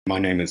My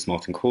name is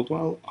Martin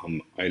Caldwell.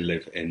 I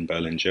live in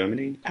Berlin,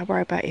 Germany. I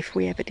worry about if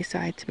we ever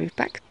decide to move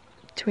back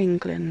to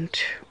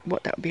England,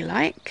 what that would be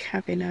like,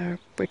 having a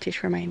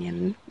British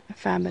Romanian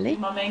family.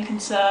 My main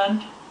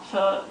concern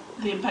for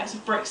the impacts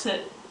of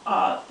Brexit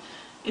are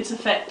its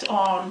effect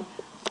on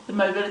the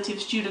mobility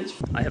of students.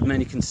 I have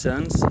many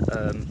concerns,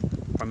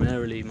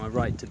 primarily my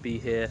right to be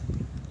here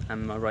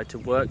and my right to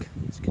work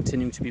is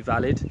continuing to be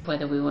valid.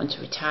 Whether we want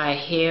to retire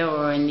here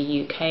or in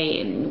the UK,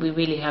 and we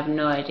really have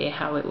no idea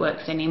how it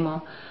works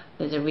anymore.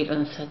 There's a real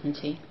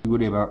uncertainty. We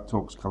worry about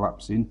talks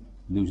collapsing,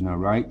 losing our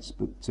rights,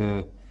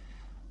 but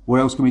what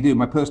else can we do?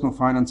 My personal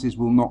finances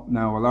will not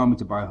now allow me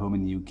to buy a home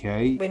in the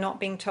UK. We're not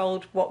being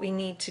told what we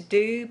need to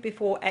do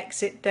before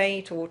exit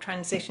date or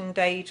transition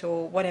date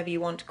or whatever you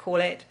want to call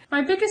it.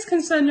 My biggest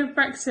concern of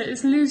Brexit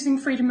is losing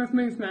freedom of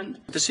movement.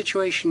 The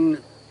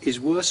situation is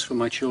worse for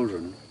my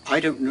children. I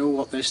don't know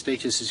what their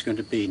status is going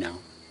to be now.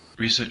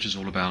 Research is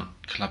all about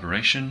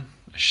collaboration,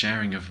 a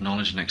sharing of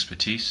knowledge and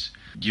expertise.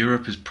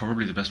 Europe is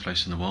probably the best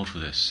place in the world for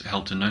this,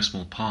 helped in no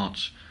small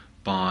part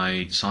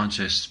by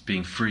scientists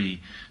being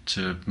free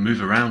to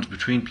move around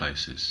between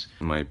places.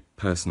 My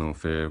personal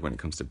fear when it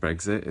comes to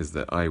Brexit is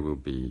that I will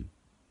be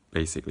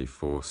basically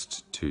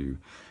forced to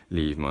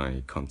leave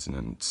my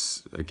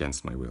continent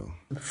against my will.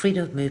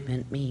 Freedom of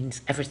movement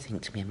means everything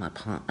to me and my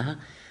partner.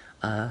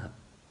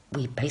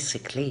 We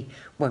basically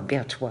won't be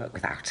able to work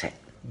without it.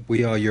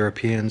 We are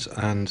Europeans,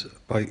 and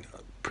by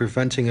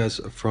preventing us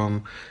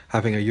from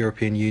having a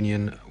European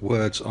Union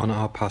words on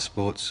our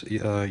passports,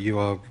 you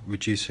are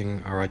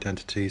reducing our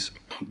identities.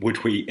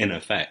 Would we, in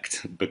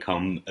effect,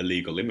 become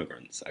illegal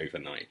immigrants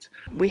overnight?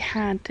 We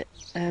had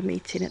a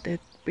meeting at the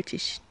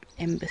British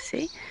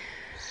Embassy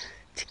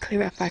to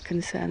clear up our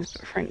concerns,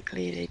 but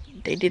frankly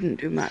they didn't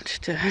do much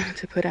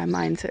to put our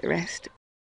minds at rest.